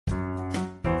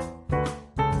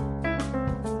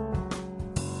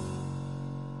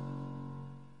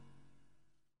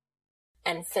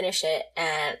and finish it,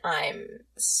 and I'm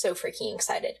so freaking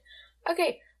excited.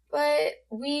 Okay, but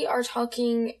we are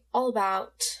talking all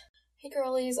about... Hey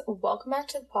girlies, welcome back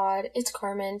to the pod. It's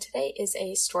Carmen. Today is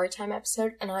a storytime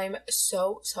episode, and I'm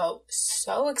so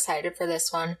excited for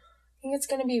this one. I think it's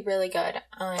going to be really good.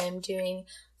 I'm doing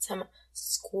some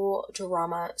school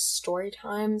drama story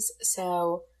times,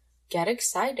 so get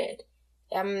excited.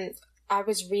 I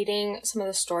was reading some of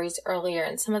the stories earlier,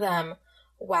 and some of them,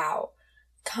 wow,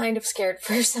 kind of scared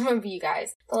for some of you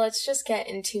guys. But let's just get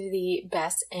into the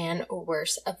best and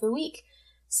worst of the week.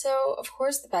 So, of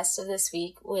course, the best of this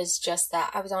week was just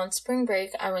that I was on spring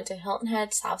break. I went to Hilton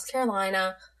Head, South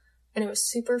Carolina, and it was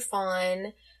super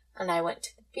fun. And I went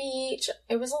to the beach.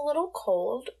 It was a little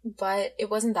cold, but it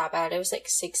wasn't that bad. It was like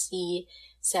 60,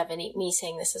 70. Me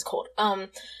saying this is cold.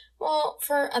 Well,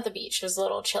 at the beach, it was a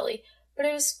little chilly. But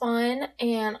it was fun,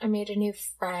 and I made a new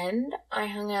friend. I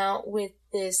hung out with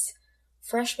this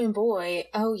freshman boy.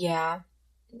 Oh, yeah.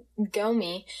 Go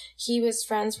me. He was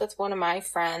friends with one of my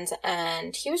friends,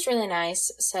 and he was really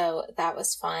nice, so that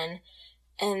was fun.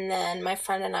 And then my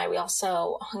friend and I, we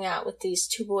also hung out with these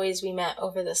two boys we met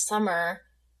over the summer.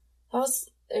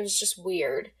 It was just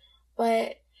weird,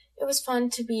 but it was fun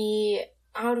to be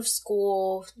out of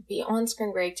school, be on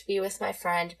spring break, to be with my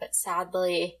friend. But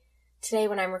sadly, today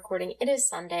when I'm recording, it is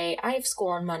Sunday. I have school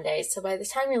on Monday, so by the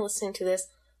time you're listening to this,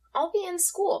 I'll be in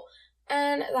school.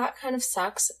 And that kind of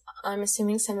sucks. I'm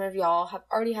assuming some of y'all have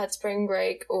already had spring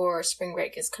break, or spring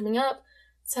break is coming up.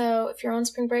 So if you're on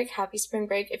spring break, happy spring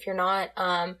break. If you're not,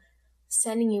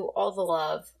 sending you all the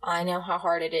love. I know how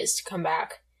hard it is to come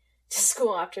back to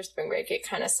school after spring break. It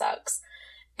kind of sucks.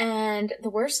 And the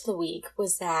worst of the week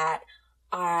was that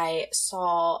I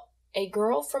saw a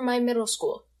girl from my middle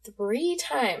school 3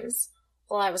 times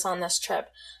while I was on this trip.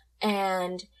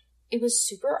 And it was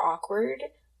super awkward,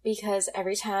 because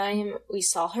every time we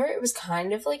saw her, it was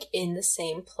kind of like in the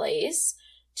same place,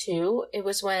 too. It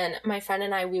was when my friend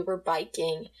and I, we were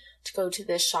biking to go to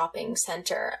this shopping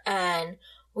center, and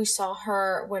we saw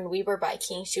her when we were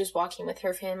biking. She was walking with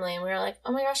her family, and we were like,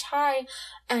 oh my gosh, hi.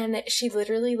 And she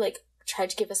literally, like, tried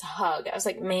to give us a hug. I was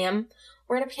like, ma'am,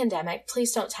 we're in a pandemic.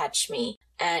 Please don't touch me.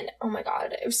 And, oh my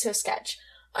god, it was so sketch.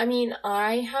 I mean,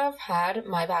 I have had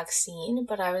my vaccine,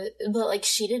 but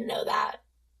she didn't know that.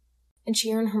 And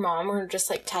she and her mom were just,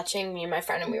 like, touching me and my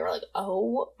friend, and we were like,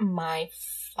 oh my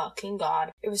fucking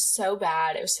god. It was so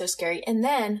bad. It was so scary. And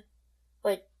then,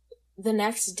 like, the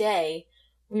next day,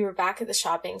 we were back at the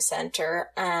shopping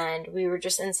center, and we were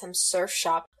just in some surf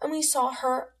shop, and we saw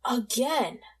her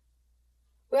again.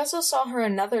 We also saw her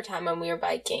another time when we were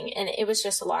biking, and it was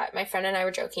just a lot. My friend and I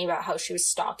were joking about how she was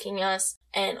stalking us,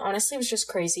 and honestly, it was just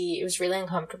crazy. It was really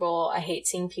uncomfortable. I hate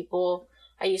seeing people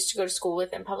I used to go to school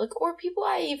with in public, or people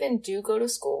I even do go to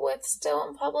school with still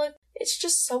in public. It's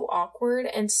just so awkward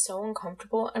and so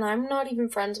uncomfortable, and I'm not even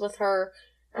friends with her,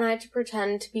 and I had to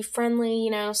pretend to be friendly,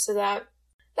 so that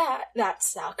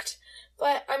sucked.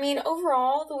 But, I mean,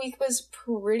 overall, the week was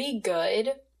pretty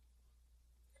good.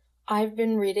 I've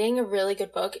been reading a really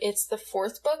good book. It's the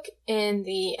 4th book in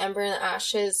the Ember and the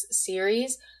Ashes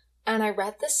series, and I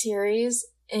read the series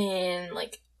in,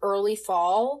 early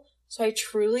fall, so I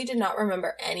truly did not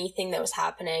remember anything that was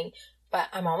happening, but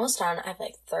I'm almost done. I have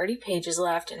 30 pages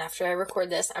left, and after I record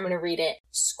this, I'm going to read it.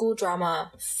 School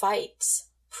drama, fights,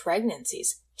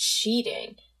 pregnancies,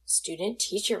 cheating,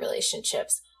 student-teacher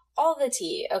relationships, all the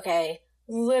tea, okay?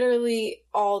 Literally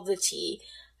all the tea.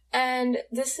 And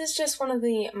this is just one of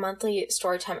the monthly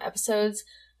Storytime episodes.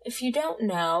 If you don't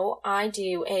know, I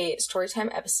do a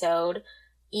Storytime episode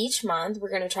each month. We're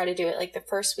going to try to do it the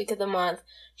first week of the month.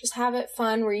 Just have it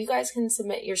fun where you guys can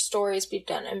submit your stories. We've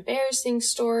done embarrassing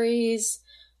stories.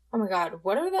 Oh my god,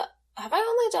 have I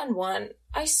only done one?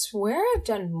 I swear I've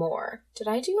done more. Did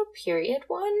I do a period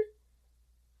one?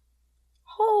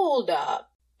 Hold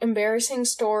up. Embarrassing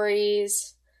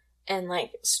stories, and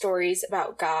stories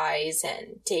about guys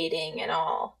and dating and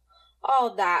all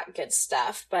that good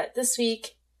stuff. But this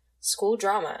week, school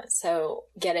drama, so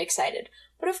get excited.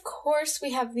 But of course,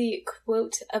 we have the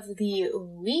quote of the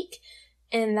week,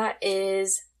 and that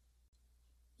is,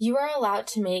 you are allowed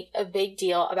to make a big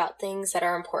deal about things that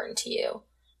are important to you.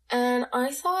 And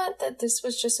I thought that this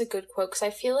was just a good quote, because I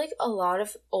feel like a lot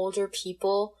of older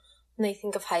people, when they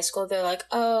think of high school, they're like,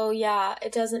 oh yeah,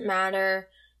 it doesn't matter.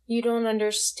 You don't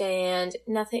understand.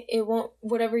 Nothing,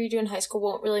 whatever you do in high school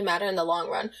won't really matter in the long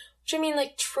run. Which I mean,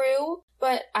 true,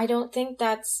 but I don't think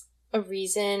that's a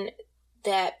reason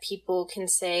that people can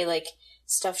say,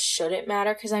 stuff shouldn't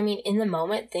matter. Because, I mean, in the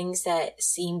moment, things that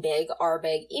seem big are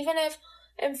big. Even if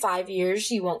in 5 years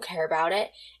you won't care about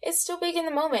it, it's still big in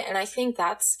the moment. And I think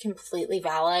that's completely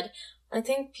valid. I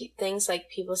think things like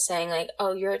people saying like,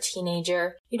 oh, you're a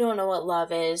teenager, you don't know what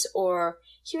love is, or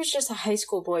he was just a high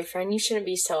school boyfriend, you shouldn't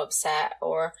be so upset,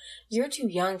 or you're too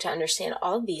young to understand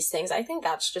all of these things. I think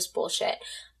that's just bullshit.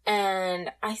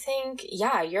 And I think,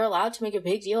 yeah, you're allowed to make a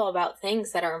big deal about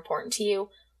things that are important to you.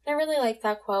 And I really liked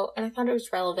that quote, and I thought it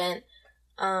was relevant.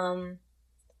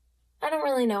 I don't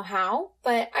really know how,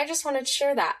 but I just wanted to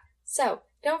share that. So,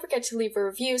 don't forget to leave a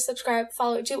review, subscribe,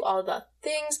 follow, do all the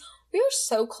things. We are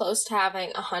so close to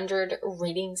having 100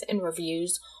 ratings and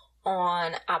reviews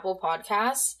on Apple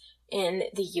Podcasts in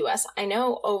the US. I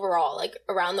know overall, like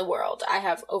around the world, I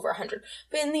have over 100.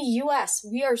 But in the US,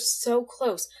 we are so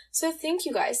close. So thank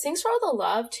you guys. Thanks for all the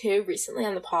love too recently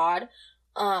on the pod.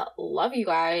 Love you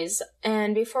guys.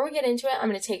 And before we get into it, I'm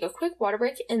going to take a quick water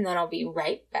break and then I'll be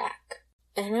right back.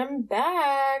 And I'm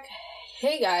back.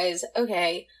 Hey guys.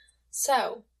 Okay.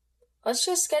 So, let's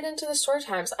just get into the story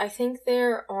times. I think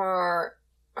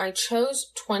I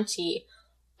chose 20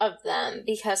 of them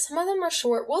because some of them are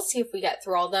short. We'll see if we get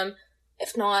through all of them.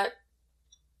 If not,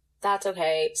 that's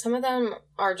okay. Some of them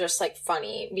are just like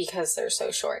funny because they're so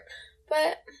short.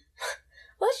 But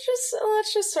let's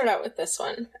just start out with this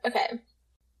one. Okay.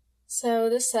 So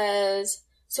this says,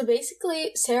 so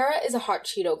basically Sarah is a hot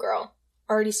Cheeto girl.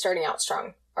 Already starting out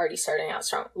strong.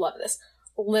 Love this.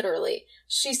 Literally.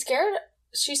 She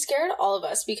scared all of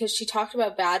us because she talked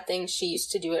about bad things she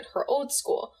used to do at her old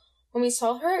school. When we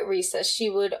saw her at recess, she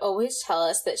would always tell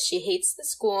us that she hates the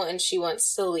school and she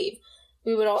wants to leave.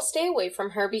 We would all stay away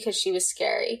from her because she was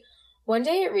scary. One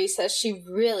day at recess, she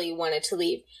really wanted to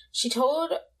leave. She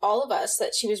told all of us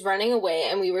that she was running away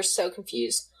and we were so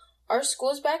confused. Our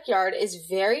school's backyard is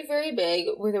very, very big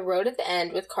with a road at the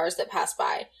end with cars that pass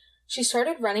by. She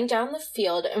started running down the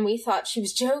field and we thought she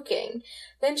was joking.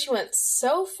 Then she went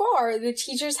so far, the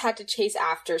teachers had to chase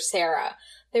after Sarah.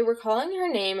 They were calling her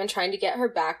name and trying to get her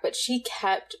back, but she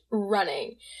kept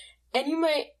running. And you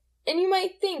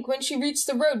might think when she reached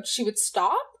the road, she would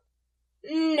stop?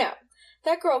 No.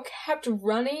 That girl kept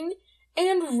running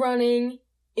and running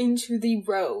into the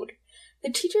road. The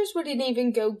teachers wouldn't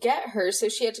even go get her, so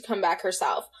she had to come back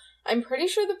herself. I'm pretty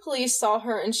sure the police saw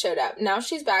her and showed up. Now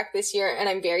she's back this year, and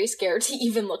I'm very scared to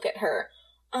even look at her.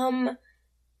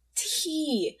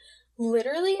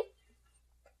 Literally,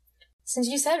 since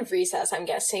you said recess, I'm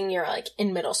guessing you're, like,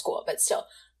 in middle school, but still,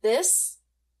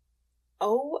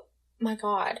 oh my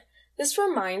god. This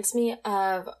reminds me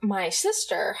of my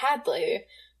sister, Hadley,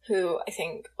 who I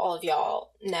think all of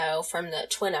y'all know from the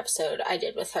twin episode I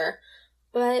did with her,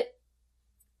 but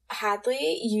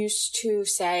Hadley used to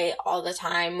say all the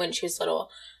time when she was little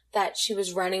that she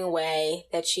was running away,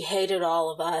 that she hated all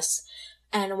of us.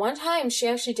 And one time she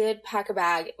actually did pack a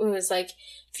bag. It was like,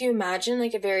 if you imagine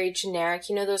like a very generic,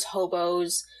 you know, those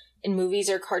hobos in movies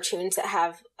or cartoons that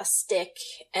have a stick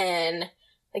and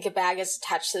like a bag is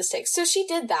attached to the stick. So she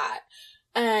did that.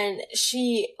 And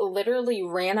she literally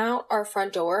ran out our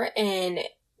front door and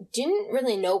didn't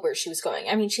really know where she was going.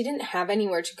 I mean, she didn't have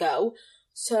anywhere to go.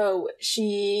 So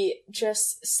she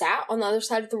just sat on the other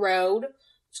side of the road,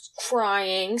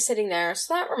 crying, sitting there.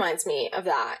 So that reminds me of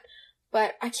that.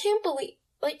 But I can't believe,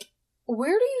 like,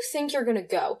 where do you think you're gonna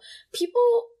go?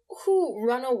 People who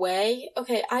run away,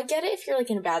 okay, I get it if you're, like,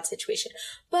 in a bad situation.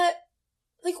 But,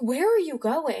 like, where are you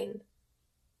going?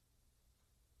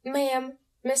 Ma'am,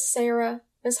 Miss Sarah,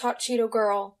 Miss Hot Cheeto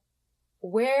Girl,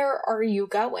 where are you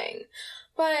going?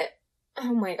 But,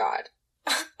 oh my god.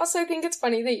 Also, I think it's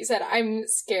funny that you said I'm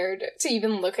scared to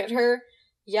even look at her.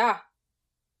 Yeah.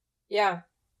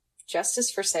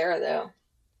 Justice for Sarah, though.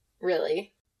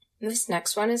 Really. This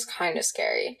next one is kind of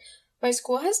scary. My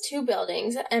school has 2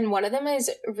 buildings, and one of them is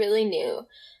really new.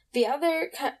 The other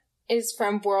is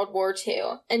from World War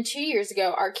II, and 2 years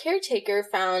ago, our caretaker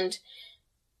found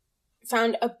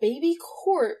a baby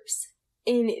corpse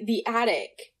in the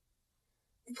attic.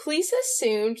 The police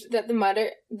assumed that the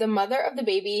mother of the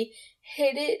baby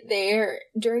hid it there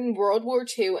during World War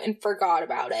II and forgot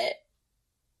about it.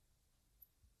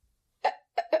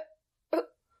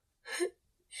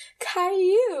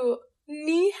 Caillou,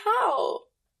 ni hao.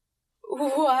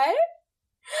 What?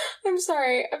 I'm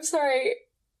sorry.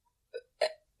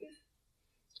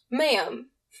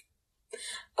 Ma'am.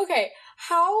 Okay,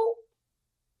 how...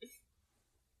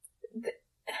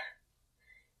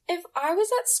 If I was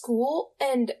at school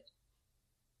and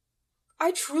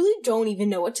I truly don't even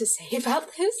know what to say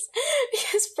about this,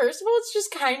 because first of all, it's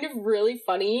just kind of really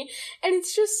funny, and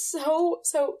it's just so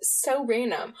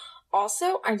random.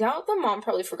 Also, I doubt the mom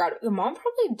probably forgot it. The mom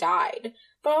probably died.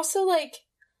 But also, like,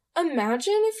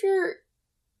 imagine if you're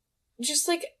just,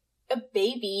 like, a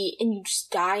baby and you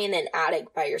just die in an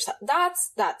attic by yourself.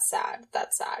 That's sad.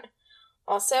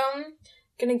 Also, I'm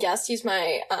gonna use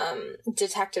my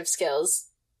detective skills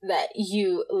that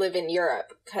you live in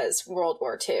Europe, because World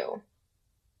War II.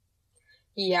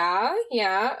 Yeah,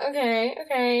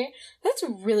 okay. That's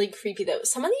really creepy, though.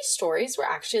 Some of these stories were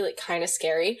actually, like, kind of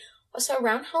scary. So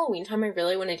around Halloween time, I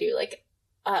really want to do, like,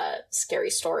 a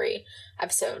scary story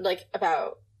episode, like,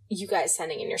 about you guys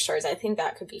sending in your stories. I think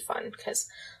that could be fun, because,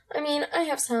 I mean, I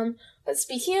have some. But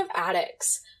speaking of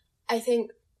attics, I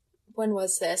think, when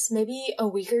was this? Maybe a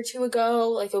week or two ago,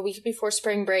 like a week before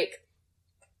spring break.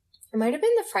 It might have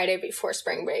been the Friday before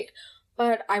spring break,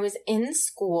 but I was in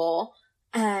school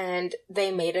and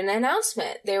they made an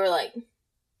announcement. They were like,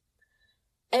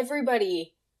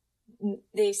 everybody,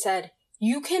 they said,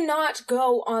 you cannot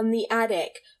go on the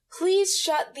attic. Please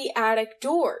shut the attic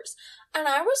doors. And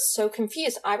I was so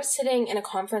confused. I was sitting in a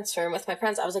conference room with my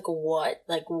friends. I was like, what?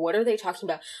 Like, what are they talking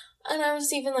about? And I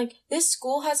was even like, this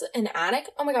school has an attic?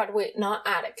 Oh my god, wait, not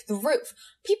attic, the roof.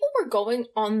 People were going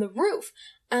on the roof.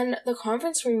 And the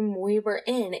conference room we were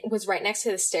in was right next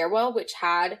to the stairwell, which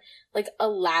had, like, a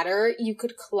ladder you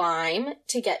could climb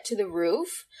to get to the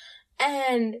roof.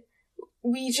 And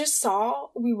we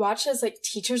watched as, like,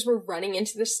 teachers were running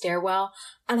into the stairwell,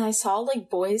 and I saw, like,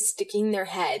 boys sticking their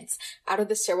heads out of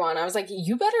the stairwell, and I was like,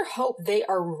 you better hope they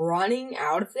are running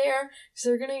out of there, because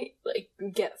they're gonna, like,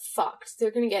 get fucked.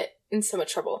 They're gonna get in so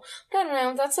much trouble. But I don't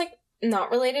know, that's, like, not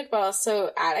related, but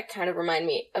also attic kind of remind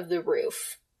me of the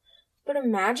roof. But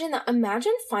imagine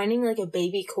finding, like, a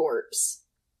baby corpse.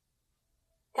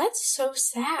 That's so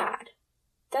sad.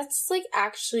 That's, like,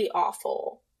 actually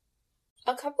awful.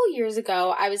 A couple years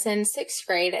ago, I was in 6th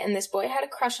grade, and this boy had a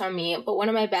crush on me, but one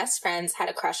of my best friends had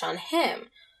a crush on him.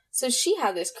 So she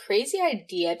had this crazy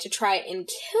idea to try and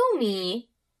kill me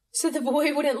so the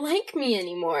boy wouldn't like me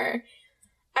anymore.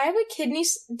 I have a kidney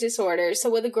disorder,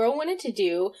 so what the girl wanted to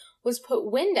do was put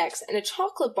Windex in a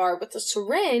chocolate bar with a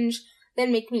syringe,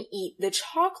 then make me eat the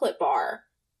chocolate bar.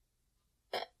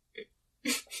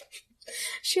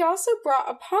 She also brought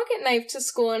a pocket knife to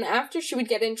school, and after she would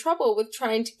get in trouble with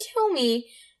trying to kill me,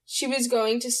 she was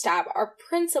going to stab our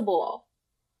principal.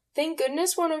 Thank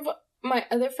goodness one of my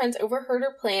other friends overheard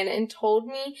her plan and told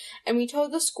me, and we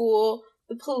told the school,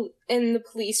 and the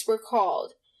police were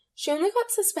called. She only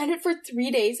got suspended for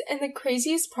 3 days, and the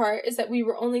craziest part is that we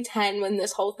were only 10 when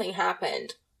this whole thing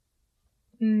happened.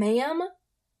 Ma'am?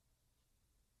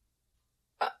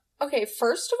 Okay,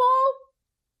 first of all,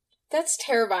 that's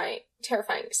terrifying.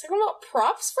 Second of all,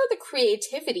 props for the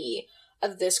creativity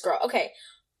of this girl. Okay,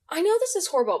 I know this is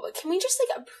horrible, but can we just,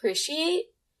 like, appreciate,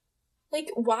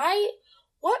 like,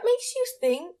 what makes you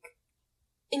think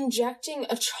injecting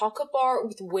a chocolate bar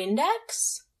with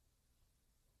Windex?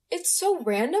 It's so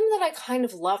random that I kind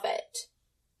of love it.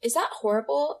 Is that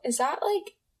horrible? Is that,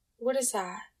 like, what is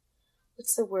that?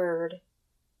 What's the word?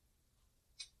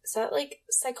 Is that, like,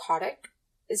 psychotic?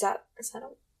 Is that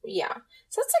yeah.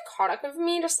 Is that psychotic of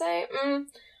me to say?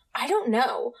 I don't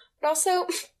know. But also,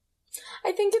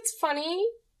 I think it's funny,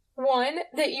 one,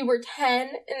 that you were 10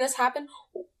 and this happened.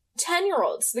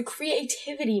 10-year-olds, the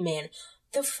creativity, man.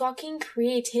 The fucking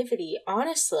creativity,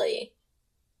 honestly.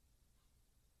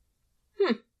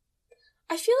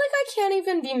 I feel like I can't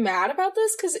even be mad about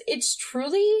this, because it's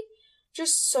truly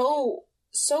just so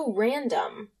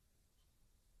random.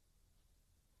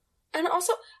 And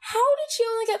also, how did she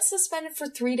only get suspended for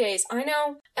 3 days? I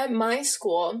know at my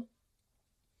school,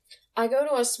 I go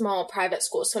to a small private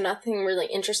school, so nothing really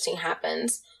interesting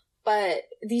happens. But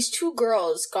these two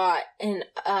girls got in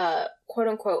a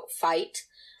quote-unquote fight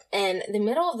in the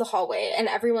middle of the hallway, and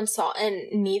everyone saw, and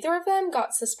neither of them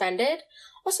got suspended.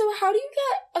 Also, how do you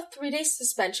get a 3-day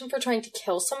suspension for trying to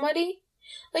kill somebody?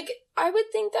 Like, I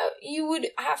would think that you would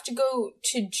have to go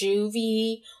to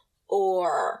juvie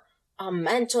or a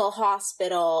mental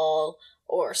hospital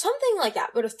or something like that,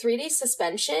 but a 3-day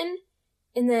suspension,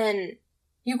 and then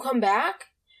you come back?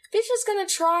 They're just gonna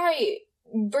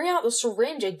bring out the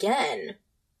syringe again.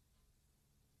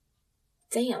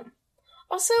 Damn.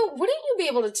 Also, wouldn't you be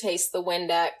able to taste the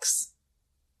Windex?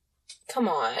 Come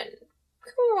on.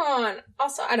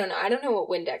 Also, I don't know what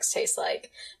Windex tastes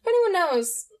like. If anyone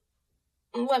knows,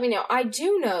 let me know. I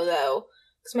do know, though,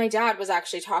 because my dad was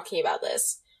actually talking about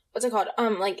this. What's it called?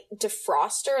 Like,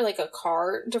 defroster, like a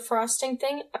car defrosting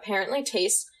thing, apparently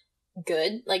tastes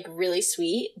good, like really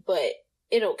sweet, but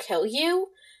it'll kill you.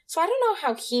 So I don't know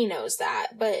how he knows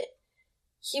that, but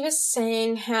he was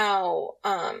saying how,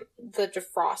 the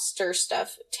defroster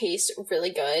stuff tastes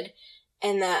really good,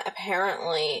 and that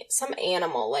apparently some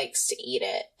animal likes to eat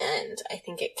it, and I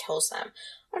think it kills them.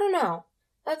 I don't know.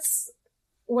 That's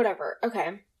whatever.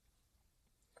 Okay.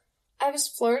 I was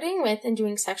flirting with and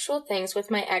doing sexual things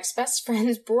with my ex-best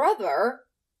friend's brother.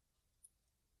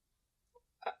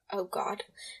 Oh, God.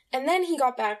 And then he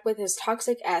got back with his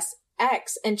toxic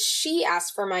ex, and she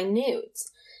asked for my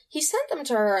nudes. He sent them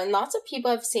to her, and lots of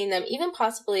people have seen them, even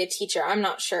possibly a teacher. I'm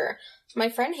not sure. My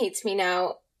friend hates me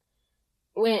now.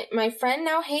 My friend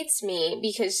now hates me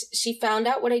because she found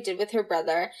out what I did with her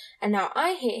brother, and now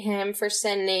I hate him for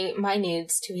sending my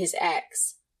nudes to his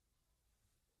ex.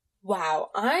 Wow,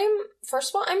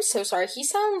 first of all, I'm so sorry. He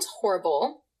sounds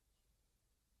horrible.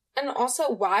 And also,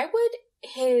 why would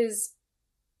his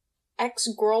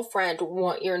ex-girlfriend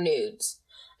want your nudes?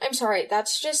 I'm sorry, that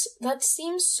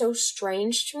seems so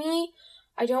strange to me.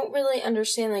 I don't really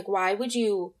understand, why would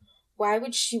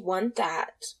she want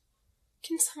that?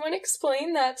 Can someone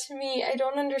explain that to me? I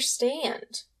don't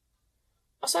understand.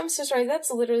 Also, I'm so sorry, that's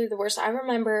literally the worst. I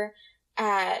remember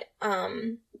at,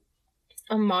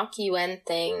 a mock UN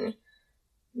thing,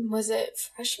 was it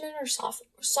freshman or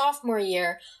sophomore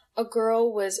year, a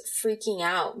girl was freaking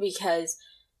out because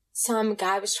some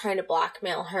guy was trying to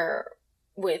blackmail her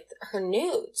with her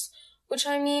nudes, which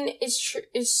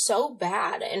is so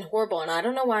bad and horrible, and I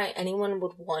don't know why anyone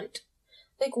would want.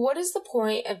 What is the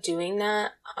point of doing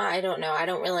that? I don't know. I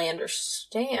don't really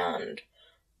understand,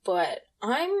 but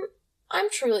I'm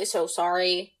truly so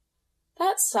sorry.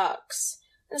 That sucks.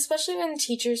 Especially when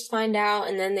teachers find out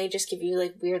and then they just give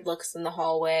you, weird looks in the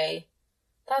hallway.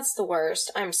 That's the worst.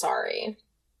 I'm sorry.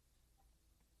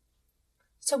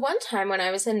 So one time when I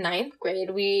was in 9th grade,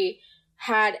 we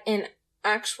had an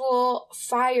actual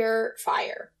fire.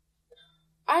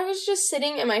 I was just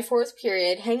sitting in my 4th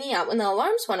period hanging out when the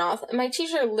alarms went off, and my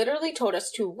teacher literally told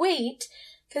us to wait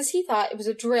because he thought it was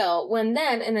a drill, when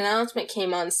then an announcement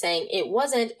came on saying it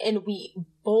wasn't, and we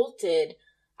bolted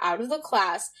out of the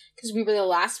class because we were the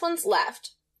last ones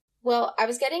left. Well, I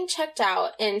was getting checked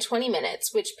out in 20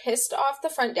 minutes, which pissed off the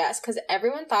front desk because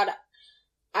everyone thought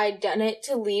I'd done it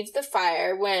to leave the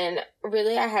fire when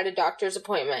really I had a doctor's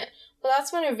appointment. Well,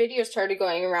 that's when a video started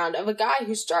going around of a guy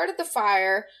who started the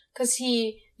fire because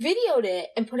he videoed it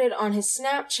and put it on his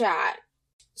Snapchat.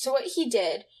 So what he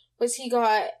did was he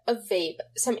got a vape,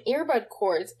 some earbud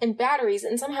cords, and batteries,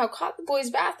 and somehow caught the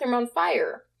boys' bathroom on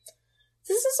fire.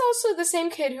 This is also the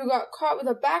same kid who got caught with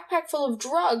a backpack full of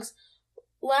drugs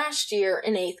last year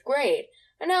in 8th grade.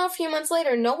 And now a few months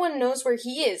later, no one knows where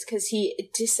he is because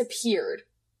he disappeared.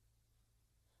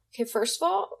 Okay, first of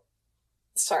all,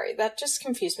 sorry, that just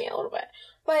confused me a little bit.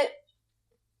 But,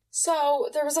 so,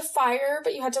 there was a fire,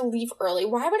 but you had to leave early.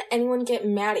 Why would anyone get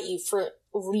mad at you for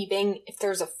leaving if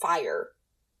there's a fire?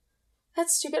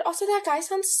 That's stupid. Also, that guy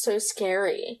sounds so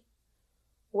scary.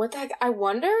 What the heck? I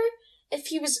wonder if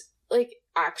he was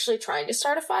actually trying to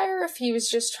start a fire, or if he was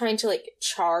just trying to,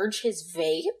 charge his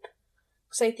vape.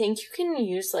 Because I think you can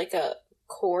use, a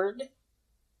cord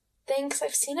thing, because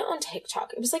I've seen it on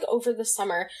TikTok. It was, over the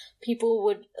summer, people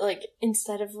would,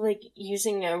 instead of,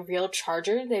 using a real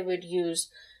charger, they would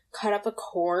cut up a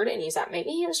cord and use that. Maybe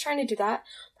he was trying to do that.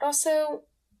 But also,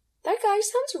 that guy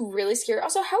sounds really scary.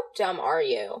 Also, how dumb are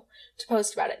you to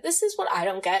post about it? This is what I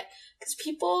don't get. Because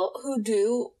people who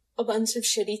do a bunch of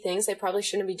shitty things they probably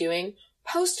shouldn't be doing,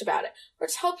 post about it or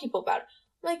tell people about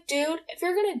it. Dude, if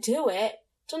you're gonna do it,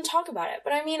 don't talk about it.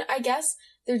 But I guess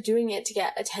they're doing it to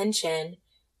get attention,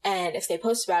 and if they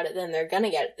post about it, then they're gonna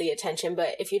get the attention.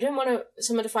 But if you didn't want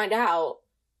someone to find out,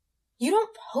 you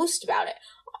don't post about it.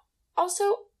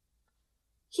 Also,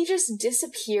 he just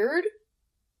disappeared.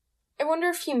 I wonder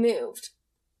if he moved.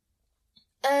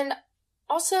 And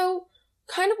also,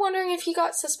 kind of wondering if he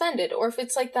got suspended, or if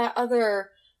it's that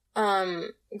other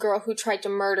girl who tried to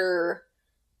murder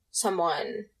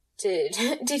someone. Did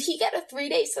he get a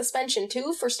 3-day suspension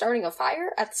too for starting a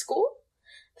fire at the school?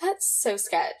 That's so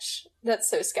sketch.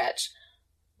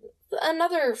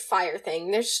 Another fire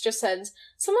thing. This just says,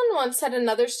 someone once set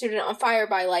another student on fire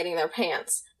by lighting their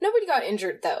pants. Nobody got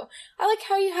injured though. I like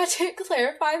how you had to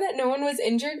clarify that no one was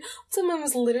injured. Someone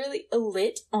was literally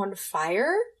lit on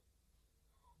fire.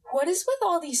 What is with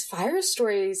all these fire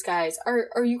stories, guys?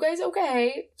 Are you guys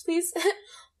okay? Please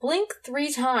blink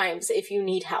 3 times if you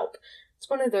need help. It's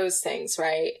one of those things,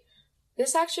 right?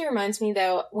 This actually reminds me,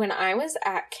 though, when I was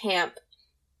at camp,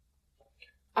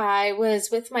 I was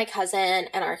with my cousin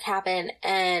and our cabin,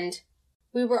 and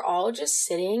we were all just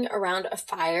sitting around a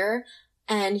fire.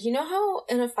 And you know how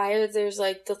in a fire there's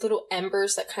the little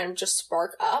embers that kind of just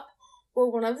spark up?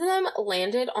 Well, one of them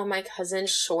landed on my cousin's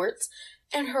shorts,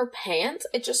 and her pants,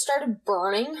 it just started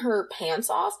burning her pants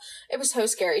off. It was so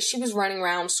scary. She was running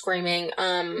around screaming.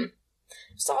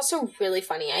 It's also really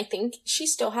funny. I think she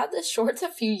still had the shorts a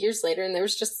few years later, and there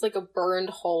was just a burned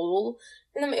hole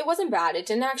And it wasn't bad. It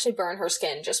didn't actually burn her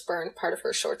skin, just burned part of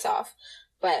her shorts off.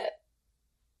 But,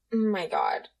 oh my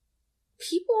God.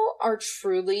 People are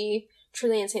truly,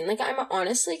 truly insane. Like, I'm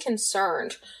honestly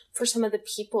concerned for some of the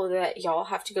people that y'all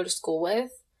have to go to school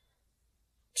with.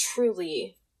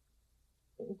 Truly.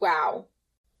 Wow.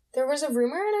 There was a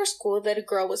rumor in our school that a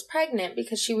girl was pregnant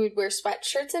because she would wear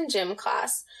sweatshirts in gym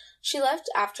class. She left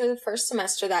after the first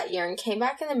semester that year and came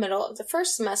back in the middle of the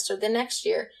first semester the next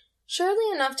year.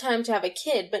 Surely enough time to have a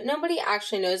kid, but nobody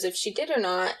actually knows if she did or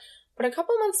not. But a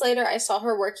couple months later, I saw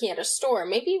her working at a store,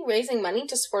 maybe raising money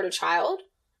to support a child?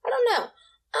 I don't know.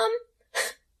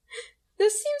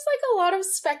 This seems like a lot of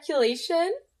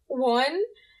speculation. One,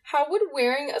 how would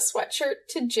wearing a sweatshirt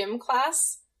to gym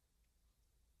class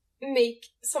make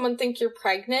someone think you're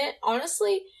pregnant?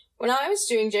 Honestly, when I was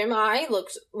doing gym, I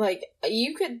looked like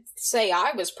you could say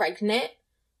I was pregnant.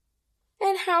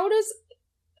 And how does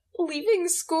leaving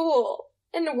school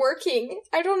and working,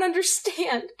 I don't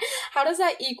understand. How does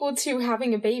that equal to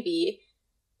having a baby?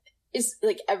 Is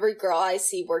like every girl I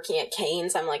see working at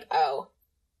Cane's, I'm like, oh,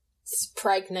 it's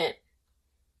pregnant.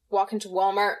 Walk into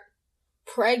Walmart,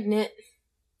 pregnant.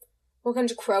 Walk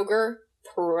into Kroger,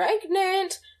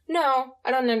 pregnant. No,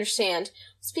 I don't understand.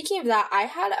 Speaking of that, I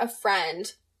had a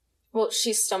friend. Well,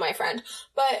 she's still my friend.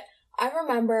 But I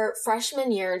remember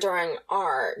freshman year during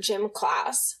our gym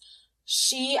class,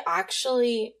 she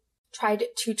actually tried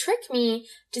to trick me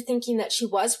to thinking that she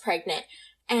was pregnant.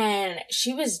 And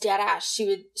she was dead ass.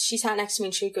 She sat next to me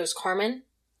and she goes, Carmen,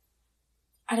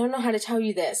 I don't know how to tell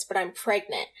you this, but I'm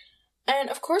pregnant. And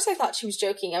of course I thought she was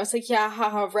joking. I was like, yeah,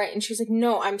 haha, right. And she was like,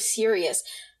 no, I'm serious.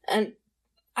 And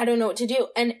I don't know what to do.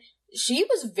 And she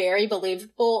was very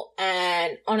believable.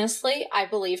 And honestly, I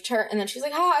believed her. And then she's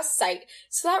like, haha, psych.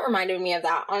 So that reminded me of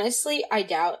that. Honestly, I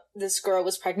doubt this girl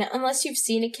was pregnant. Unless you've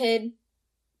seen a kid,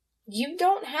 you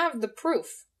don't have the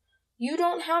proof. You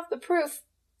don't have the proof.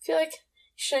 I feel like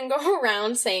you shouldn't go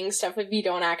around saying stuff if you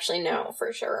don't actually know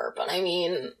for sure. But I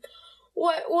mean,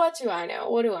 what do I know?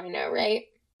 What do I know, right?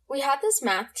 We had this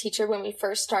math teacher when we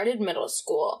first started middle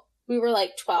school. We were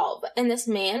like 12, and this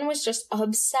man was just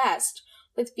obsessed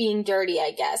with being dirty,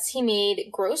 I guess. He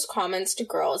made gross comments to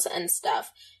girls and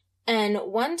stuff. And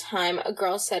one time, a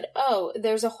girl said, oh,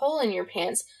 there's a hole in your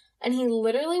pants. And he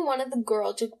literally wanted the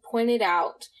girl to point it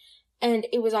out. And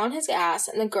it was on his ass,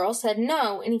 and the girl said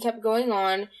no, and he kept going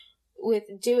on with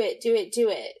do it, do it, do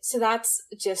it. So that's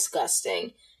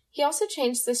disgusting. He also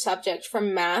changed the subject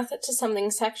from math to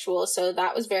something sexual, so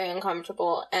that was very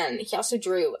uncomfortable, and he also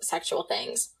drew sexual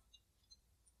things.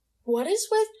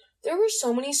 There were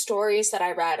so many stories that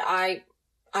I read, I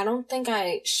don't think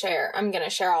I'm gonna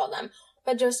share all of them,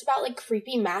 but just about, like,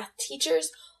 creepy math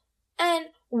teachers, and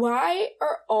why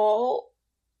are all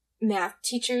math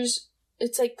teachers,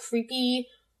 it's like creepy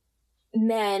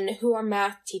men who are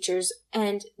math teachers,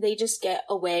 and they just get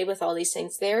away with all these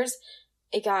things. There's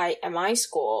a guy at my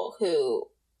school who,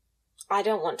 I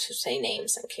don't want to say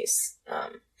names in case,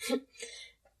 but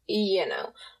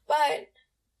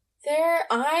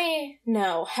I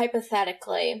know,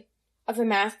 hypothetically, of a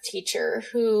math teacher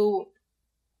who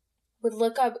would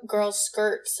look up girls'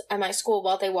 skirts at my school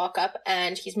while they walk up,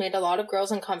 and he's made a lot of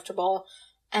girls uncomfortable,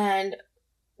 and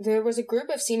there was a group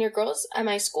of senior girls at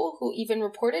my school who even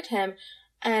reported him,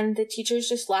 and the teachers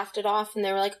just laughed it off, and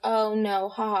they were like, oh no,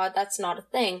 haha, that's not a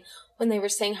thing, when they were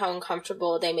saying how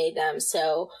uncomfortable they made them.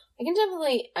 So I can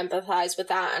definitely empathize with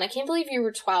that, and I can't believe you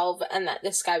were 12 and that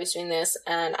this guy was doing this,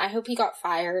 and I hope he got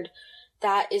fired.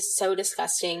 That is so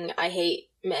disgusting. I hate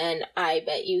men. I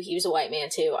bet you he was a white man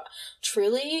too.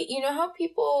 Truly, you know how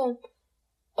people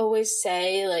always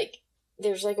say, like,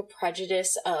 there's like a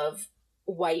prejudice of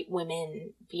white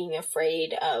women being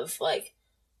afraid of, like,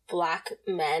 black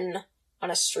men on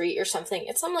a street or something.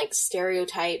 It's some, like,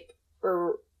 stereotype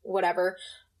or whatever.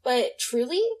 But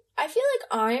truly, I feel like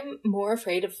I'm more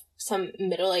afraid of some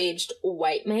middle-aged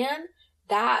white man.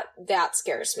 That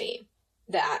scares me.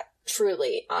 That,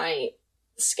 truly, I'm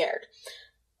scared.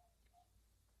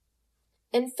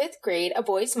 In 5th grade, a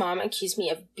boy's mom accused me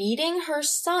of beating her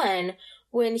son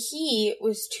when he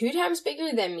was 2 times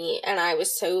bigger than me and I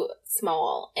was so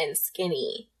small and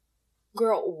skinny.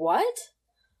 Girl, what?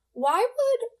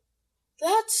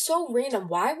 That's so random.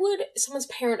 Why would someone's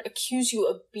parent accuse you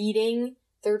of beating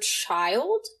their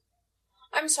child?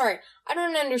 I'm sorry, I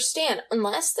don't understand.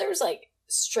 Unless there's, like,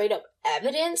 straight up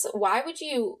evidence, why would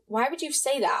you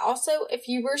say that? Also, if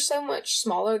you were so much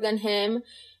smaller than him,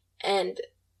 and,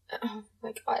 oh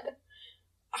my God,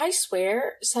 I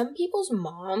swear, some people's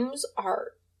moms are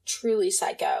truly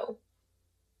psycho.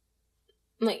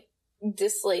 Like,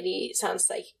 this lady sounds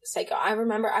like psycho. I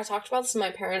remember I talked about this in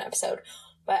my parent episode,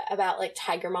 but about, like,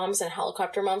 tiger moms and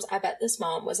helicopter moms. I bet this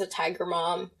mom was a tiger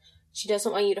mom. She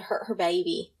doesn't want you to hurt her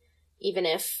baby, even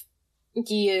if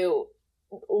you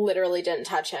literally didn't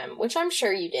touch him, which I'm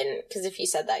sure you didn't, because if you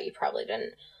said that, you probably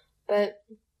didn't. But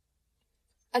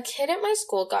a kid at my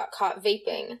school got caught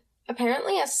vaping.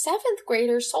 Apparently, a 7th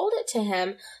grader sold it to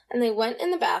him, and they went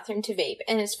in the bathroom to vape,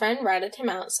 and his friend ratted him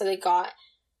out, so they got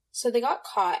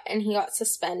caught, and he got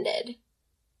suspended.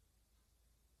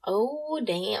 Oh,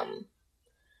 damn.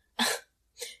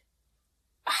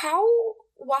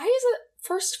 Why is it,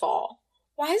 first of all,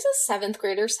 why is a 7th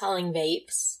grader selling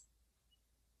vapes?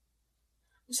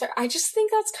 I'm sorry, I just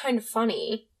think that's kind of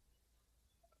funny.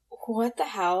 What the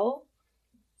hell?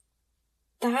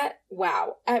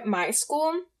 Wow. At my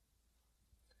school,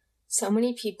 so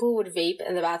many people would vape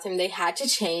in the bathroom. They had to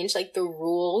change, like, the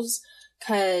rules,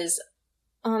 because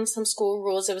on some school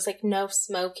rules, it was, like, no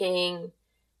smoking,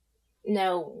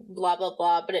 no blah, blah,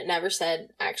 blah, but it never said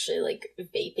actually, like,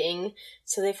 vaping.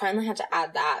 So they finally had to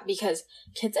add that, because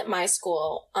kids at my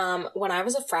school, when I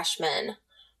was a freshman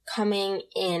coming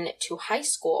into high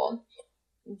school,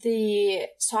 the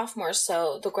sophomores,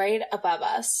 so the grade above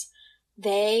us,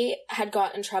 they had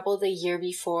got in trouble the year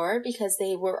before because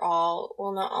they were all,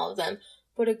 well, not all of them,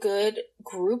 but a good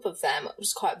group of them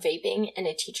was caught vaping in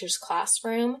a teacher's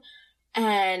classroom,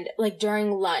 and, like,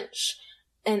 during lunch.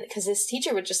 And because this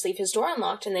teacher would just leave his door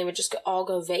unlocked and they would just all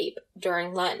go vape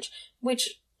during lunch,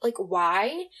 which, like,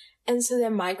 why? And so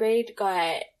then my grade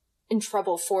got in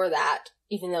trouble for that,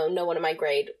 even though no one in my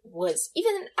grade was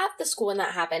even at the school when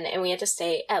that happened, and we had to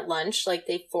stay at lunch. Like,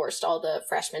 they forced all the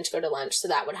freshmen to go to lunch, so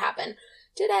that would happen.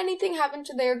 Did anything happen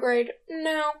to their grade?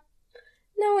 No,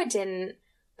 it didn't.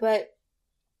 But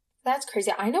that's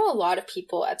crazy. I know a lot of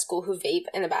people at school who vape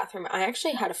in the bathroom. I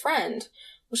actually had a friend.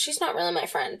 Well, she's not really my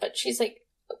friend, but she's, like,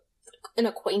 an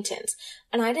acquaintance,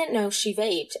 and I didn't know she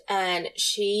vaped, and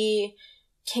she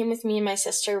came with me and my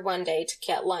sister one day to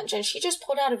get lunch, and she just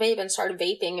pulled out a vape and started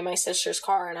vaping in my sister's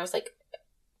car, and I was like,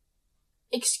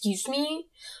 excuse me?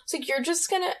 I was like, you're just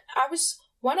gonna, I was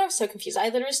so confused. I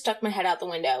literally stuck my head out the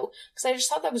window, because I just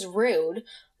thought that was rude,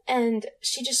 and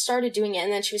she just started doing it,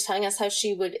 and then she was telling us how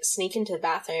she would sneak into the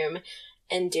bathroom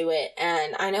and do it,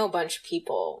 and I know a bunch of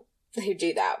people who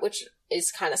do that, which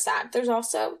is kind of sad.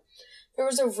 There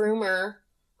was a rumor,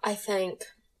 I think,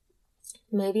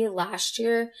 maybe last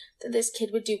year, that this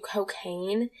kid would do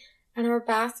cocaine in our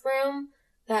bathroom,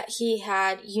 that he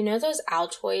had, you know those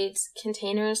Altoids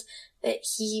containers, that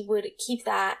he would keep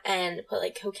that and put,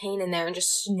 like, cocaine in there and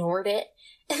just snort it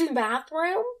in the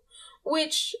bathroom,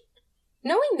 which,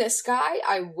 knowing this guy,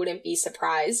 I wouldn't be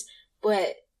surprised,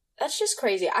 but that's just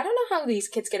crazy. I don't know how these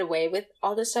kids get away with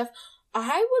all this stuff.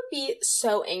 I would be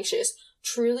so anxious,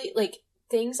 truly, like,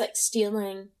 things like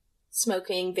stealing,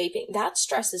 smoking, vaping, that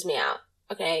stresses me out,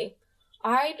 okay?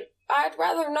 I'd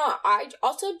rather not. I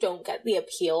also don't get the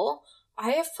appeal.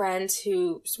 I have friends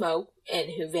who smoke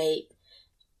and who vape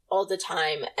all the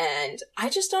time, and I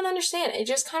just don't understand. It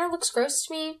just kind of looks gross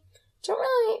to me. Don't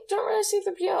really see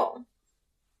the appeal.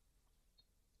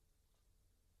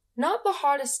 Not the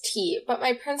hottest tea, but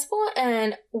my principal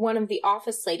and one of the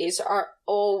office ladies are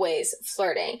always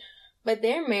flirting. But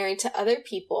they're married to other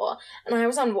people, and I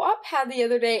was on Wattpad the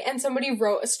other day, and somebody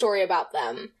wrote a story about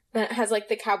them that has, like,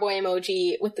 the cowboy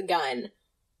emoji with the gun.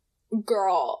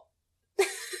 Girl.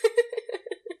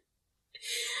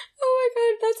 Oh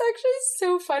my god, that's actually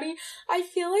so funny. I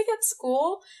feel like at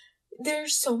school,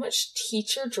 there's so much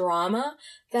teacher drama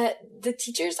that the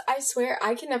teachers, I swear,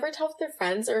 I can never tell if they're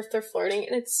friends or if they're flirting,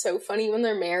 and it's so funny when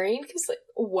they're married, because, like,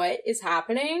 what is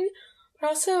happening? But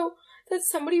also, that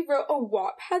somebody wrote a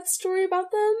Wattpad story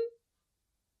about them?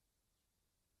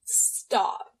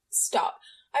 Stop.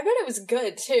 I bet it was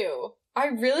good, too. I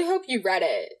really hope you read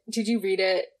it. Did you read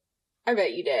it? I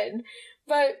bet you did.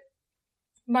 But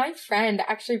my friend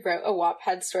actually wrote a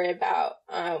Wattpad story about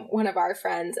one of our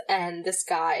friends, and this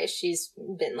guy, she's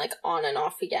been, like, on and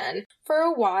off again for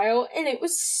a while, and it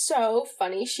was so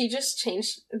funny. She just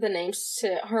changed the names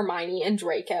to Hermione and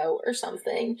Draco or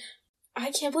something. I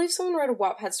can't believe someone wrote a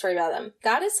Wattpad story about them.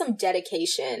 That is some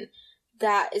dedication.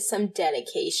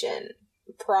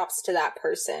 Props to that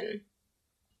person.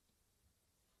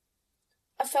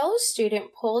 A fellow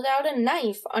student pulled out a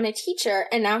knife on a teacher,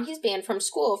 and now he's banned from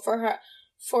school for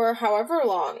however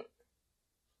long.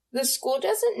 The school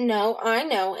doesn't know, I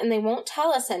know, and they won't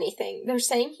tell us anything. They're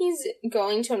saying he's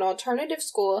going to an alternative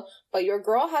school, but your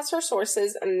girl has her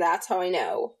sources, and that's how I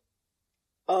know.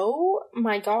 Oh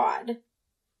my god.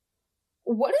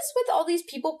 What is with all these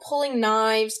people pulling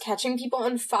knives, catching people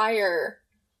on fire?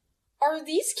 Are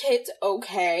these kids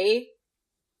okay?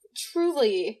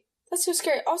 Truly. That's so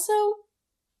scary. Also,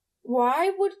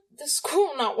 Why would the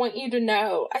school not want you to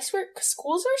know? I swear,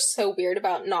 schools are so weird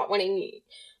about not wanting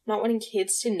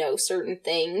kids to know certain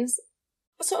things.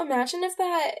 So imagine if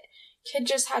that kid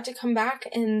just had to come back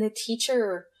and the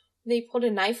teacher they pulled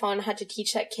a knife on had to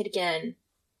teach that kid again.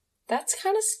 That's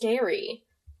kind of scary.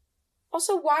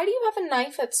 Also, why do you have a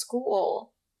knife at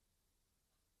school?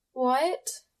 What?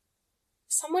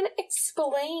 Someone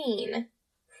explain.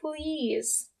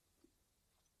 Please.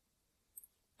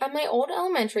 At my old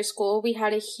elementary school, we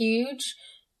had a huge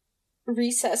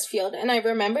recess field, and I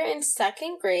remember in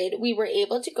second grade, we were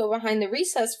able to go behind the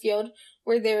recess field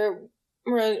where there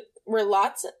was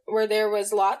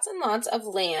lots and lots of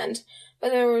land, but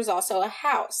there was also a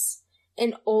house.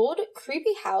 An old,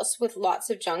 creepy house with lots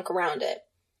of junk around it.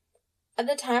 At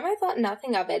the time, I thought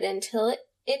nothing of it until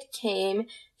it came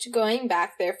to going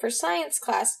back there for science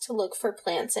class to look for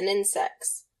plants and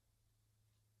insects.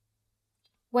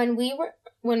 When we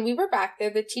were back there,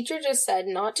 the teacher just said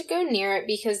not to go near it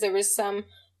because there was some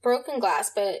broken glass,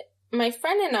 but my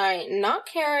friend and I, not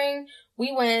caring,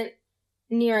 we went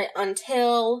near it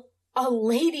until a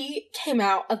lady came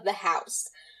out of the house.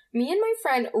 Me and my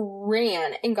friend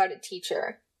ran and got a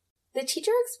teacher. The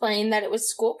teacher explained that it was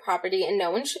school property and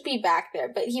no one should be back there,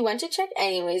 but he went to check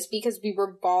anyways because we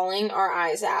were bawling our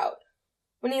eyes out.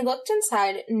 When he looked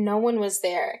inside, no one was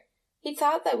there. He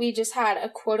thought that we just had a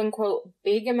quote-unquote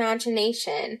big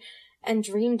imagination and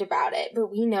dreamed about it, but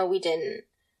we know we didn't.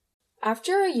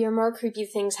 After a year, more creepy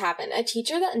things happened. A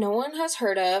teacher that no one has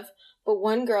heard of, but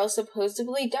one girl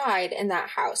supposedly died in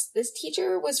that house. This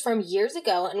teacher was from years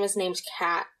ago and was named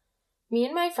Kat. Me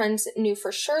and my friends knew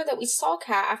for sure that we saw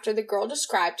Kat after the girl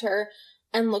described her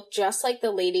and looked just like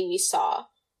the lady we saw.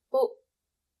 But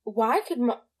why could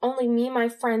only me and my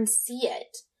friends see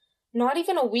it? Not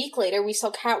even a week later, we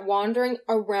saw Kat wandering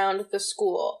around the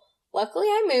school. Luckily,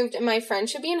 I moved and my friend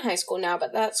should be in high school now,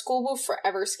 but that school will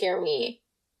forever scare me.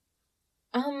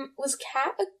 Was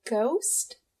Kat a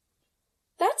ghost?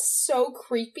 That's so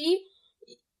creepy.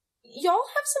 Y'all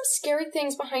have some scary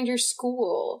things behind your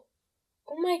school.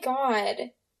 Oh my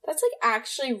god. That's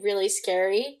actually really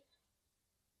scary.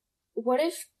 What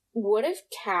if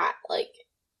Kat,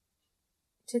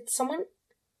 did someone...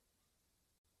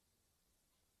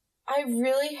 I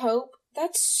really hope.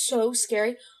 That's so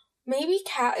scary. Maybe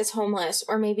Kat is homeless,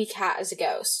 or maybe Kat is a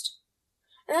ghost.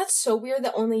 And that's so weird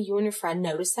that only you and your friend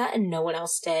noticed that and no one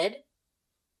else did.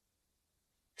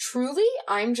 Truly,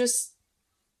 I'm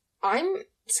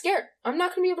scared. I'm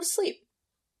not going to be able to sleep.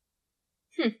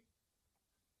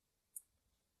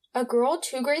 A girl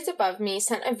 2 grades above me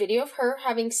sent a video of her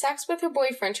having sex with her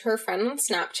boyfriend to her friend on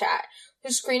Snapchat,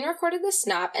 who screen recorded the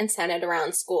snap and sent it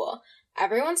around school.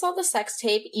 Everyone saw the sex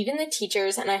tape, even the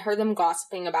teachers, and I heard them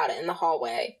gossiping about it in the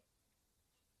hallway.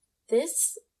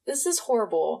 This is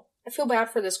horrible. I feel bad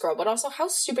for this girl, but also how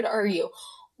stupid are you?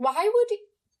 Why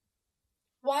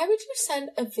would you send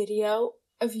a video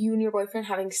of you and your boyfriend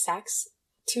having sex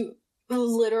to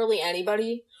literally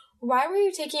anybody? Why were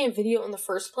you taking a video in the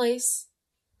first place?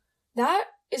 That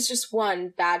is just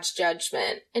one, bad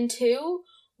judgment. And 2,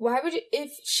 why would you,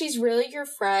 if she's really your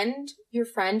friend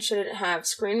shouldn't have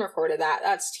screen recorded that.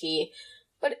 That's tea.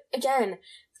 But again,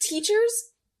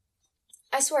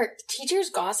 I swear, teachers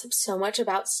gossip so much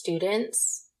about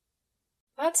students.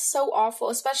 That's so awful,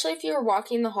 especially if you were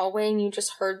walking the hallway and you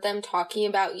just heard them talking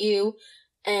about you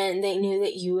and they knew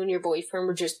that you and your boyfriend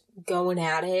were just going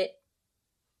at it.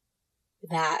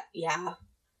 That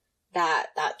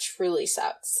truly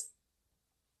sucks.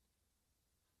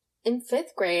 In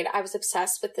 5th grade, I was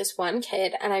obsessed with this one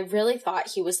kid, and I really thought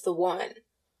he was the one.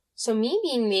 So me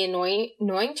being the annoying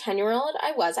 10-year-old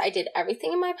I did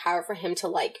everything in my power for him to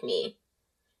like me.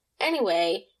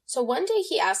 Anyway, so one day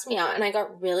he asked me out, and I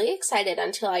got really excited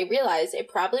until I realized it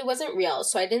probably wasn't real,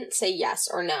 so I didn't say yes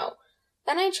or no.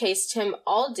 Then I chased him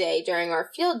all day during our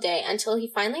field day until he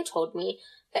finally told me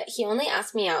that he only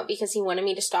asked me out because he wanted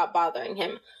me to stop bothering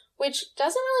him, which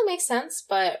doesn't really make sense,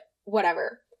 but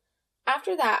whatever.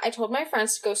 After that, I told my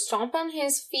friends to go stomp on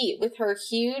his feet with her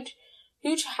huge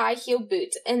high-heel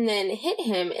boots and then hit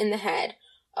him in the head.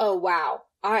 Oh, wow.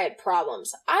 I had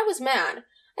problems. I was mad.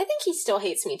 I think he still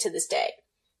hates me to this day.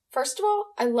 First of all,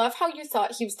 I love how you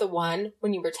thought he was the one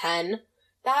when you were 10.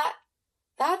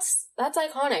 That's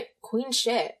iconic. Queen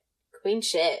shit.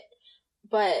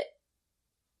 But,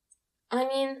 I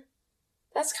mean,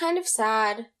 that's kind of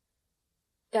sad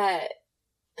that...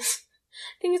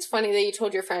 I think it's funny that you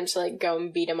told your friend to, go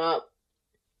and beat him up.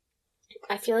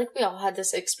 I feel like we all had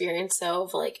this experience, though,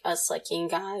 of, us liking a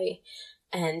guy,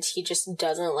 and he just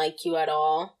doesn't like you at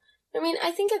all. I mean,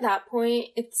 I think at that point,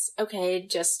 it's okay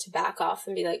just to back off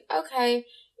and be like, okay,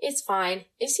 it's fine.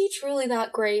 Is he truly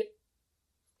that great?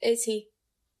 Is he?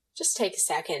 Just take a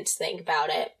second to think about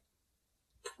it.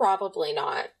 Probably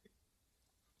not.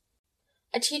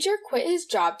 A teacher quit his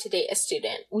job to date a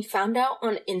student. We found out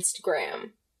on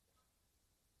Instagram.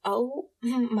 Oh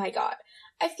my god.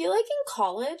 I feel like in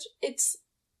college, it's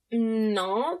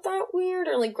not that weird,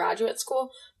 or like graduate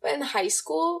school, but in high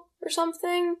school or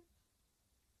something,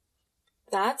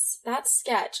 that's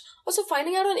sketch. Also,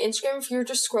 finding out on Instagram, if you're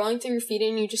just scrolling through your feed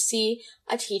and you just see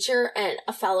a teacher and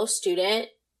a fellow student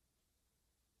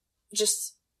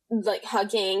just like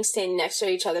hugging, standing next to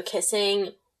each other,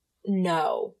 kissing,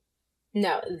 no,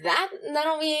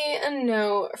 that'll be a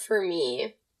no for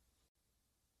me.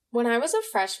 When I was a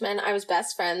freshman, I was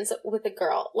best friends with a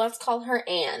girl. Let's call her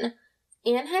Anne.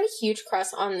 Anne had a huge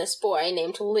crush on this boy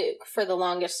named Luke for the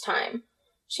longest time.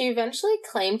 She eventually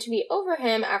claimed to be over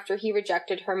him after he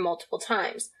rejected her multiple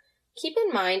times. Keep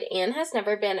in mind, Anne has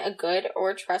never been a good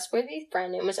or trustworthy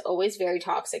friend and was always very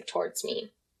toxic towards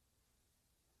me.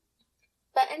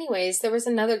 But anyways, there was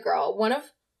another girl, one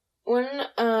of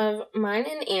mine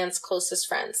and Anne's closest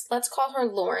friends. Let's call her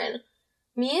Lauren.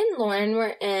 Me and Lauren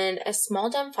were in a small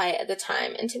dumb fight at the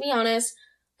time, and to be honest,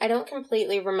 I don't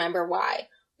completely remember why.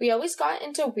 We always got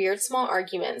into weird small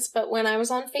arguments, but when I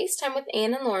was on FaceTime with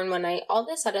Anne and Lauren one night, all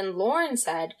of a sudden Lauren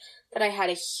said that I had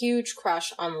a huge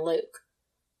crush on Luke.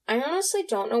 I honestly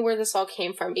don't know where this all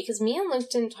came from, because me and Luke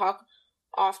didn't talk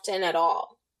often at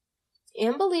all.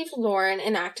 Anne believed Lauren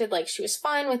and acted like she was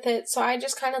fine with it, so I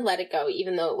just kind of let it go,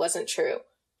 even though it wasn't true.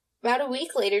 About a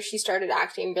week later, she started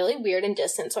acting really weird and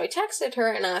distant, so I texted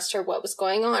her and asked her what was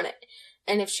going on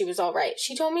and if she was alright.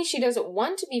 She told me she doesn't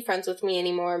want to be friends with me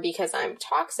anymore because I'm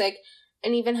toxic,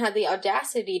 and even had the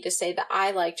audacity to say that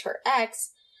I liked her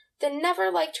ex, then never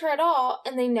liked her at all,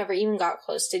 and they never even got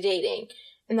close to dating,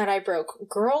 and that I broke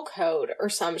girl code or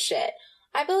some shit.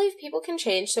 I believe people can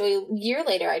change, so a year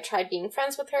later I tried being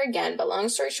friends with her again, but long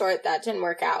story short, that didn't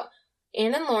work out.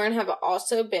 Anne and Lauren have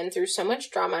also been through so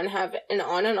much drama and have an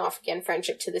on and off again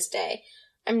friendship to this day.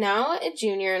 I'm now a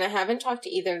junior and I haven't talked to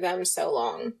either of them so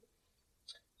long.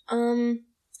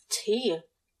 T.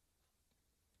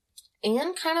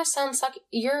 Anne kind of sounds like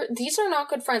these are not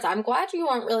good friends. I'm glad you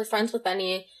aren't really friends with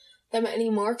any of them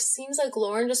anymore, 'cause it seems like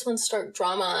Lauren just wants to start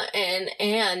drama and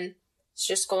Anne is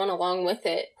just going along with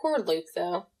it. Poor Luke,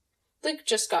 though. Luke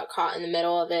just got caught in the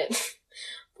middle of it.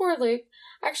 Poor Luke.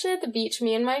 Actually, at the beach,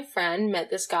 me and my friend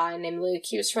met this guy named Luke.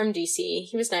 He was from DC.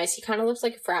 He was nice. He kind of looks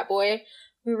like a frat boy.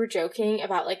 We were joking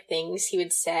about, like, things he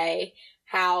would say,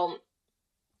 how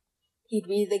he'd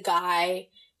be the guy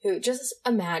who, just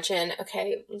imagine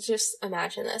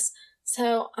this.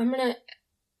 So,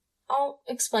 I'll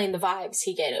explain the vibes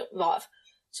he gave off.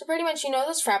 So pretty much, you know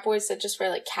those frat boys that just wear,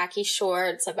 like, khaki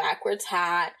shorts, a backwards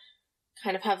hat,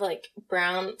 kind of have, like,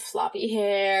 brown floppy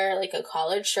hair, like a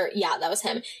collared shirt? Yeah, that was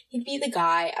him. He'd be the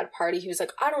guy at a party who was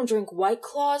like, I don't drink White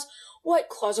Claws. White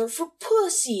Claws are for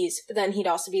pussies. But then he'd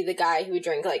also be the guy who would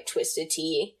drink, like, Twisted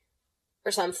Tea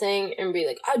or something and be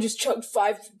like, I just chugged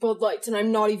 5 Bud Lights and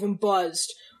I'm not even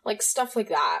buzzed. Like, stuff like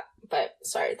that. But,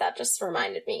 sorry, that just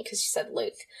reminded me because you said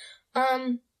Luke.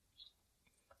 I'm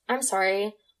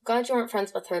sorry. Glad you weren't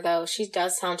friends with her, though. She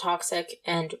does sound toxic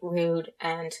and rude,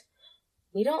 and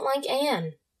we don't like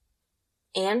Anne.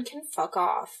 Anne can fuck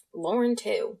off. Lauren,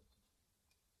 too.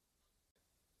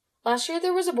 Last year,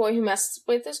 there was a boy who messed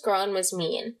with this girl and was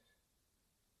mean.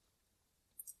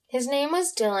 His name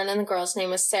was Dylan, and the girl's name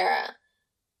was Sarah.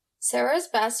 Sarah's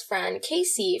best friend,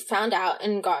 Casey, found out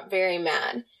and got very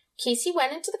mad. Casey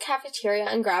went into the cafeteria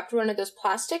and grabbed one of those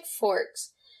plastic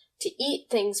forks to eat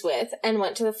things with and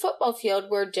went to the football field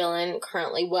where Dylan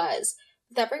currently was.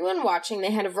 With everyone watching,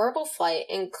 they had a verbal fight,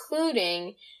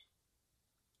 including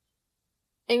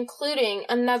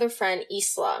another friend,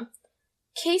 Isla.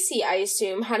 Casey, I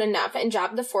assume, had enough and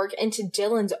jabbed the fork into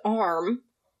Dylan's arm.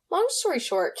 Long story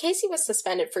short, Casey was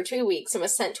suspended for 2 weeks and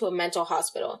was sent to a mental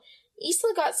hospital.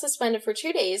 Isla got suspended for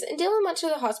 2 days, and Dylan went to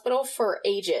the hospital for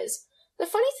ages. The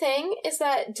funny thing is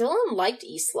that Dylan liked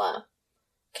Isla.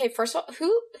 Okay, first of all,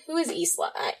 who is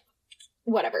Isla?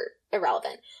 Whatever,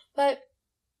 irrelevant. But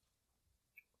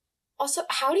also,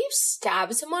 how do you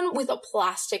stab someone with a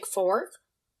plastic fork?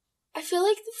 I feel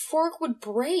like the fork would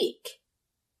break.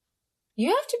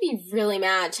 You have to be really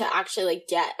mad to actually, like,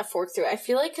 get a fork through it. I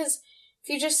feel like, because if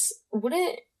you just,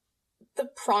 wouldn't the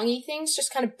prongy things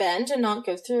just kind of bend and not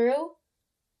go through?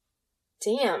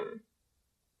 Damn.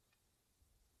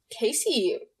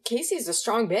 Casey's a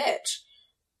strong bitch.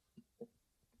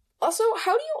 Also,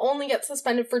 how do you only get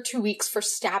suspended for 2 weeks for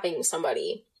stabbing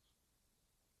somebody?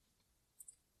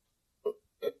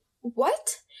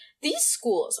 What? These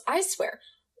schools, I swear,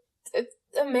 the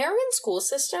American school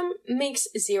system makes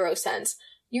zero sense.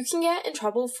 You can get in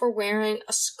trouble for wearing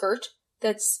a skirt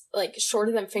that's, like,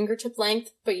 shorter than fingertip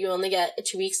length, but you only get a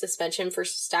 2-week suspension for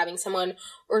stabbing someone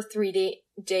or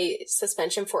 3-day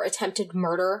suspension for attempted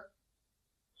murder.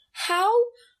 How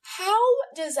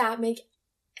does that make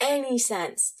any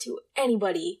sense to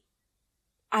anybody?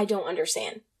 I don't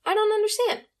understand.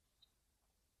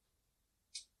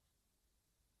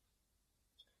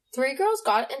 3 girls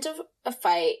got into a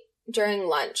fight during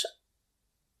lunch.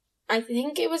 I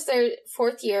think it was their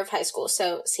 4th year of high school,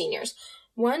 so seniors.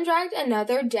 One dragged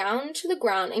another down to the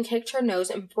ground and kicked her nose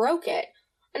and broke it.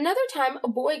 Another time, a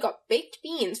boy got baked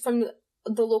beans from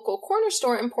the local corner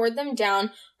store and poured them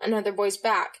down another boy's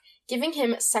back, giving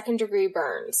him 2nd-degree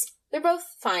burns. They're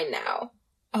both fine now.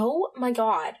 Oh my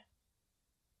god.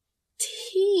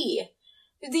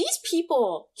 These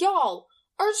people, y'all,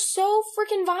 are so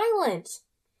freaking violent.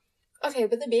 Okay,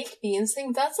 but the baked beans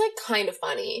thing, that's, like, kind of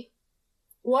funny.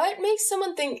 What makes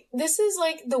someone think this is,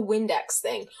 like, the Windex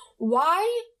thing?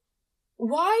 Why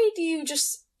do you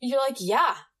just, you're like,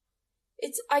 yeah.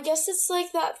 I guess it's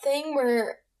like that thing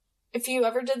where if you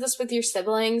ever did this with your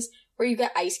siblings, where you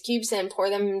get ice cubes and pour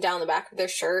them down the back of their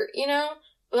shirt, you know?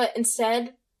 But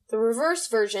instead, the reverse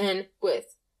version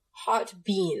with hot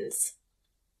beans.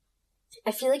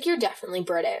 I feel like you're definitely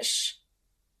British.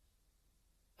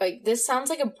 Like, this sounds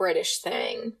like a British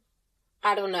thing.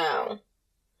 I don't know.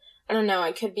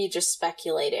 I could be just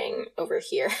speculating over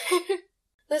here.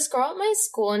 This girl at my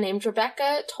school named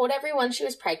Rebecca told everyone she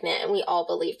was pregnant, and we all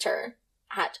believed her.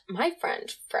 At my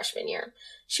friend, freshman year.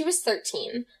 She was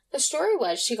 13. The story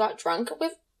was she got drunk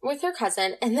with her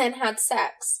cousin and then had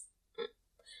sex.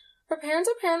 Her parents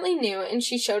apparently knew, and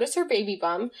she showed us her baby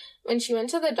bump when she went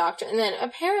to the doctor, and then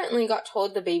apparently got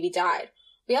told the baby died.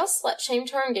 We all slut-shamed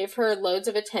her and gave her loads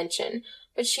of attention,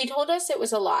 but she told us it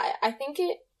was a lie. I think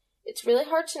it's really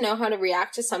hard to know how to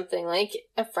react to something like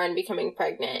a friend becoming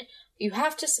pregnant. You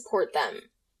have to support them.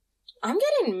 I'm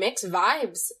getting mixed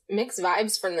vibes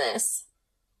from this.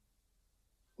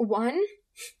 One,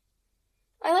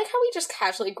 I like how we just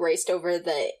casually graced over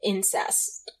the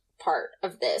incest part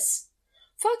of this.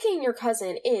 Fucking your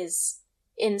cousin is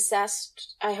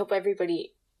incest. I hope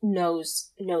everybody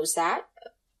knows that.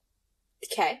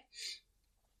 Okay.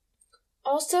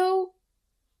 Also,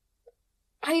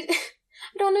 I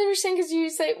don't understand because you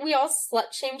say we all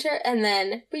slut-shamed her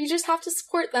but you just have to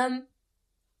support them.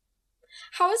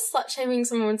 How is slut-shaming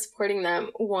someone supporting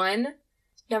them? 1,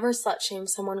 never slut-shame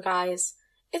someone, guys.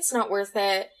 It's not worth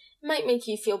it. It might make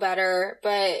you feel better,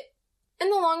 but in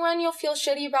the long run, you'll feel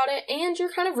shitty about it, and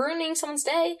you're kind of ruining someone's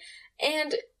day.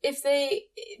 And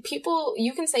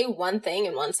you can say one thing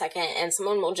in 1 second, and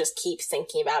someone will just keep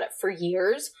thinking about it for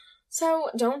years. So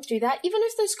don't do that, even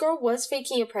if this girl was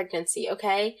faking a pregnancy,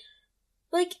 okay?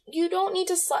 Like, you don't need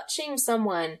to slut-shame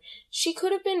someone. She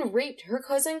could have been raped. Her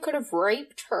cousin could have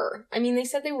raped her. I mean, they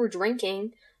said they were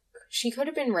drinking. She could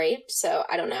have been raped, so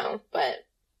I don't know. But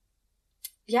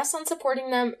yes on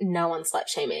supporting them, no on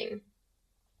slut-shaming.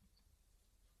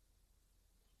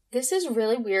 This is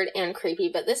really weird and creepy,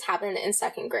 but this happened in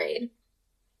 2nd grade.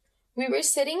 We were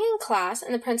sitting in class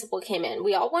and the principal came in.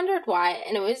 We all wondered why,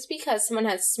 and it was because someone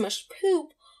had smushed poop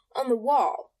on the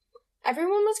wall.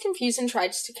 Everyone was confused and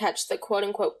tried to catch the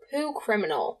quote-unquote poo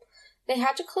criminal. They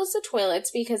had to close the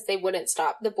toilets because they wouldn't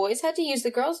stop. The boys had to use the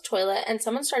girls' toilet, and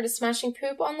someone started smashing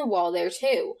poop on the wall there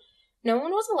too. No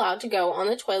one was allowed to go on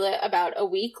the toilet about a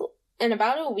week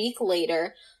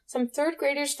later, some 3rd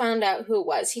graders found out who it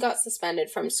was. He got suspended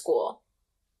from school.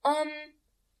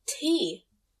 T.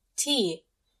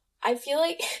 I feel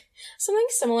like something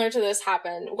similar to this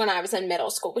happened when I was in middle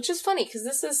school, which is funny because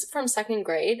this is from 2nd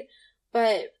grade,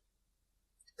 but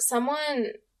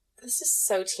this is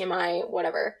so TMI,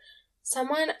 whatever.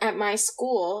 Someone at my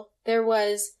school,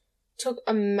 took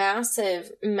a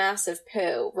massive, massive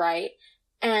poo, right?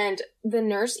 And the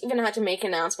nurse even had to make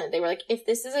an announcement. They were like, if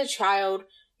this is a child,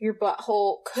 your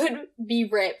butthole could be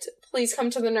ripped. Please come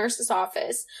to the nurse's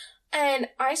office. And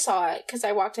I saw it because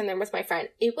I walked in there with my friend.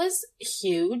 It was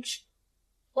huge.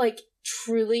 Like,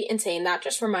 truly insane. That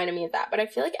just reminded me of that. But I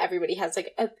feel like everybody has,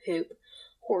 like, a poop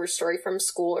horror story from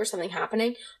school or something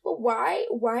happening. But why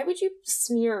would you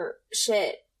smear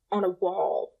shit on a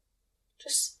wall?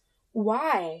 Just,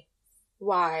 why?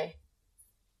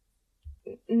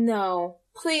 No.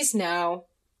 Please no.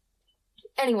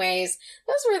 Anyways,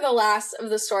 those were the last of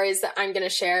the stories that I'm going to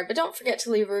share, but don't forget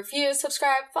to leave a review,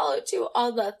 subscribe, follow, do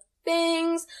all the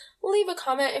things, leave a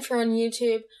comment if you're on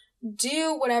YouTube,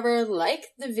 do whatever,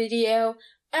 like the video,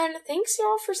 and thanks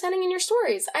y'all for sending in your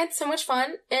stories. I had so much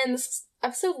fun, and this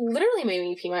episode literally made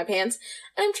me pee my pants,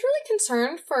 and I'm truly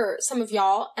concerned for some of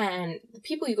y'all and the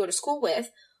people you go to school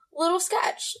with. Little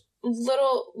sketch.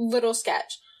 little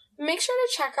sketch. Make sure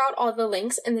to check out all the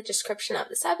links in the description of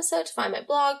this episode to find my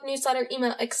blog, newsletter,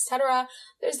 email, etc.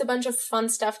 There's a bunch of fun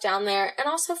stuff down there. And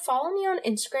also follow me on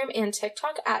Instagram and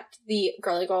TikTok at the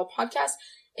Girly Girl Podcast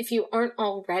if you aren't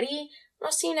already.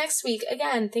 I'll see you next week.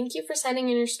 Again, thank you for sending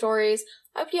in your stories.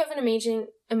 I hope you have an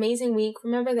amazing week.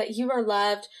 Remember that you are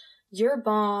loved. You're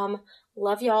bomb.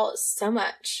 Love y'all so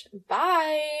much.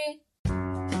 Bye.